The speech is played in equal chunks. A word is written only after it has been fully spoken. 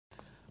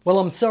Well,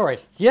 I'm sorry.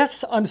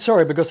 Yes, I'm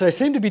sorry, because I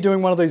seem to be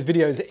doing one of these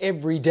videos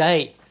every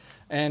day,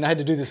 and I had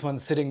to do this one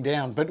sitting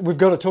down. But we've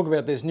got to talk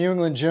about this. New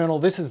England Journal,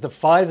 this is the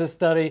Pfizer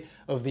study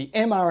of the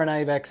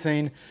mRNA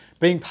vaccine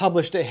being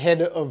published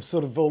ahead of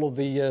sort of all of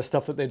the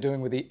stuff that they're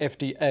doing with the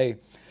FDA.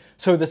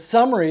 So the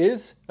summary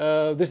is,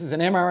 this is an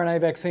mRNA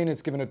vaccine.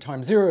 It's given at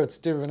time 0, it's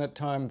given at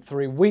time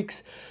 3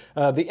 weeks.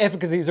 The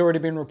efficacy has already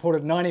been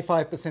reported,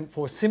 95%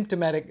 for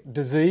symptomatic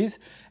disease,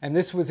 and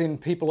this was in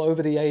people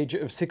over the age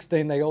of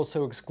 16. They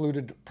also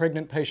excluded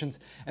pregnant patients,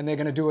 and they're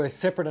going to do a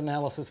separate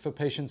analysis for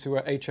patients who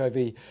are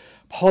HIV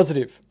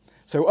positive.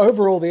 So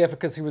overall, the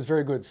efficacy was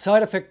very good.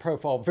 Side effect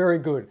profile, very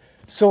good.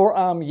 Sore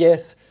arm,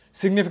 yes.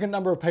 Significant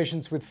number of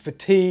patients with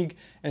fatigue,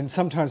 and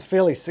sometimes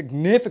fairly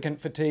significant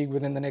fatigue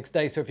within the next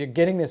day. So if you're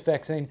getting this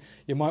vaccine,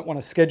 you might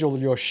want to schedule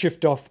your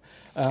shift off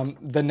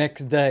the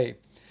next day.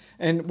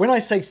 And when I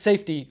say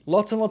safety,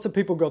 lots and lots of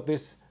people got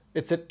this.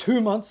 It's at 2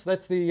 months.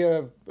 That's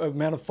the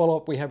amount of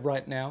follow-up we have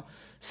right now.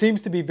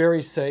 Seems to be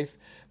very safe.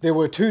 There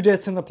were 2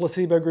 deaths in the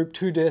placebo group,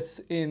 2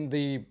 deaths in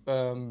the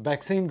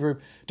vaccine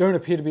group. Don't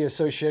appear to be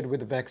associated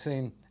with the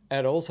vaccine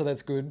at all, so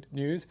that's good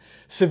news.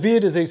 Severe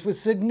disease was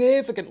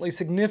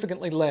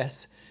significantly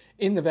less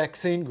in the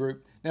vaccine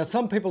group. Now,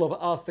 some people have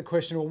asked the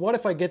question, well, what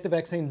if I get the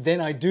vaccine,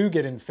 then I do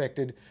get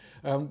infected?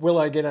 Will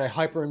I get a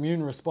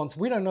hyperimmune response?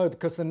 We don't know,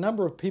 because the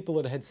number of people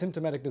that had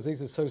symptomatic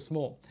disease is so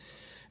small.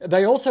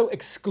 They also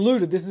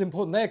excluded, this is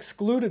important, they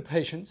excluded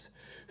patients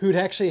who'd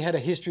actually had a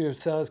history of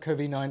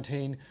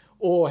SARS-CoV-19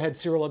 or had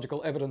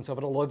serological evidence of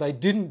it, although they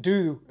didn't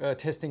do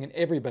testing in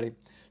everybody.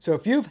 So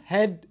if you've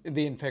had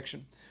the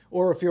infection,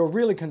 or if you're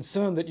really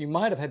concerned that you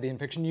might have had the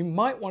infection, you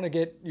might want to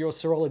get your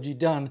serology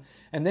done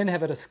and then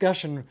have a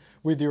discussion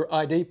with your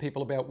ID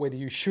people about whether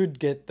you should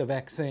get the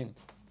vaccine.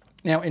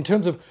 Now, in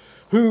terms of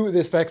who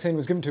this vaccine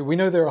was given to, we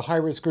know there are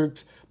high-risk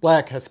groups,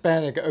 Black,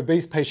 Hispanic,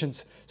 obese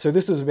patients. So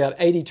this was about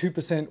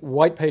 82%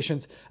 white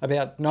patients,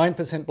 about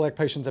 9% Black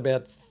patients,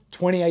 about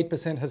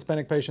 28%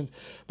 Hispanic patients,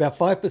 about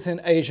 5%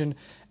 Asian,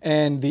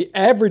 and the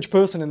average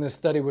person in this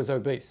study was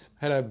obese,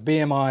 had a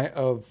BMI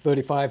of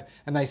 35,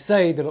 and they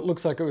say that it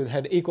looks like it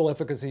had equal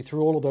efficacy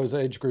through all of those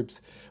age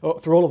groups,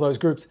 through all of those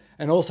groups,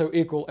 and also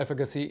equal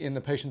efficacy in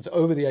the patients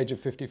over the age of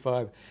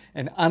 55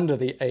 and under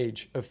the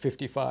age of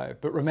 55.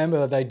 But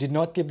remember, they did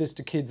not give this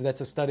to kids.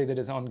 That's a study that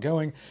is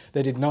ongoing.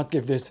 They did not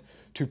give this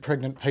to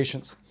pregnant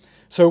patients.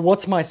 So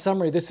what's my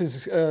summary? This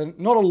is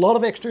not a lot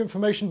of extra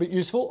information, but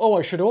useful. Oh,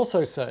 I should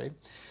also say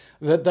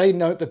that they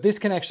note that this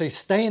can actually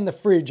stay in the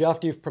fridge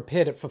after you've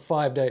prepared it for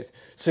 5 days.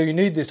 So you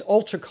need this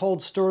ultra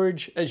cold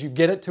storage as you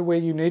get it to where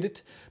you need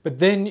it, but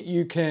then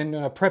you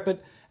can prep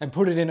it and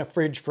put it in a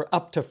fridge for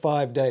up to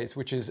 5 days,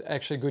 which is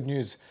actually good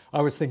news.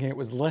 I was thinking it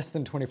was less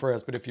than 24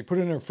 hours, but if you put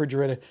it in a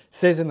refrigerator, it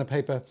says in the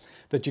paper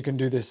that you can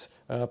do this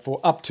for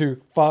up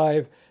to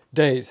 5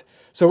 days.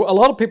 So a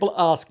lot of people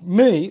ask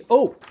me,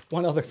 oh,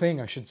 one other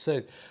thing I should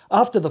say,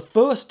 after the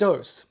first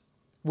dose,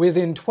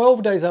 within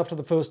 12 days after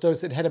the first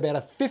dose, it had about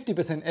a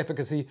 50%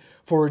 efficacy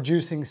for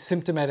reducing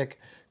symptomatic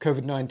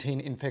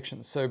COVID-19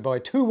 infections. So by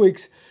 2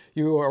 weeks,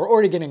 you are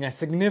already getting a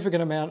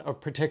significant amount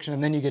of protection,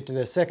 and then you get to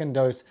their second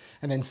dose,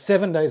 and then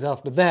 7 days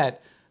after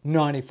that,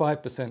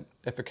 95%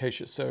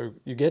 efficacious. So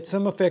you get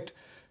some effect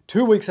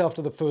 2 weeks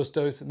after the first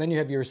dose, and then you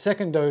have your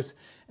second dose,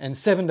 and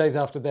 7 days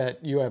after that,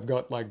 you have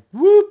got like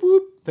whoop,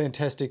 whoop,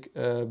 fantastic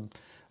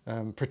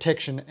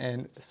protection,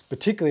 and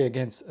particularly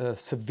against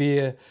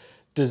severe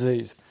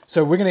disease.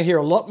 So we're going to hear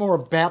a lot more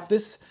about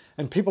this,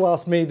 and people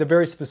ask me the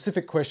very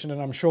specific question,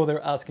 and I'm sure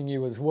they're asking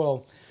you as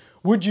well.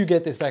 Would you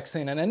get this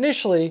vaccine? And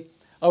initially,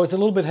 I was a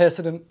little bit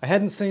hesitant. I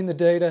hadn't seen the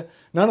data.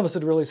 None of us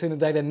had really seen the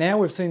data. Now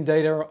we've seen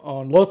data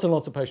on lots and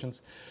lots of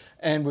patients,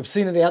 and we've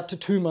seen it out to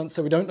 2 months,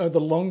 so we don't know the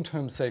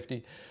long-term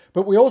safety.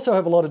 But we also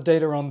have a lot of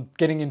data on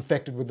getting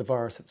infected with the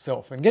virus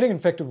itself, and getting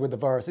infected with the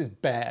virus is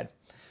bad.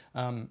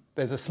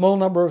 There's a small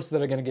number of us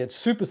that are going to get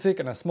super sick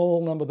and a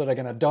small number that are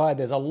going to die.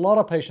 There's a lot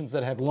of patients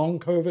that have long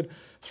COVID,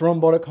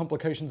 thrombotic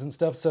complications and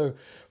stuff. So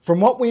from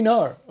what we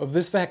know of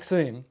this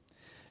vaccine,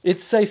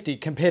 its safety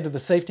compared to the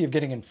safety of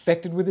getting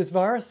infected with this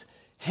virus,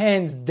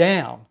 hands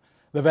down,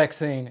 the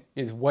vaccine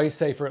is way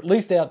safer, at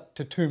least out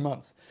to 2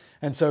 months.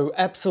 And so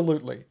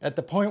absolutely, at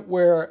the point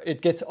where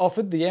it gets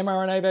offered, the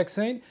mRNA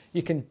vaccine,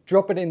 you can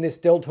drop it in this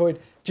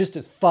deltoid just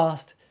as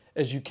fast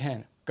as you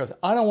can. Because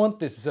I don't want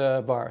this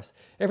virus.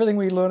 Everything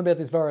we learn about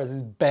this virus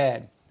is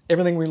bad.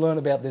 Everything we learn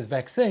about this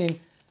vaccine,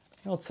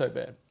 not so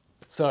bad.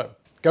 So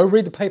go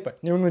read the paper,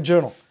 New England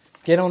Journal.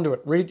 Get onto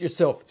it, read it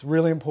yourself. It's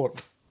really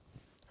important.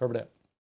 Herbert out.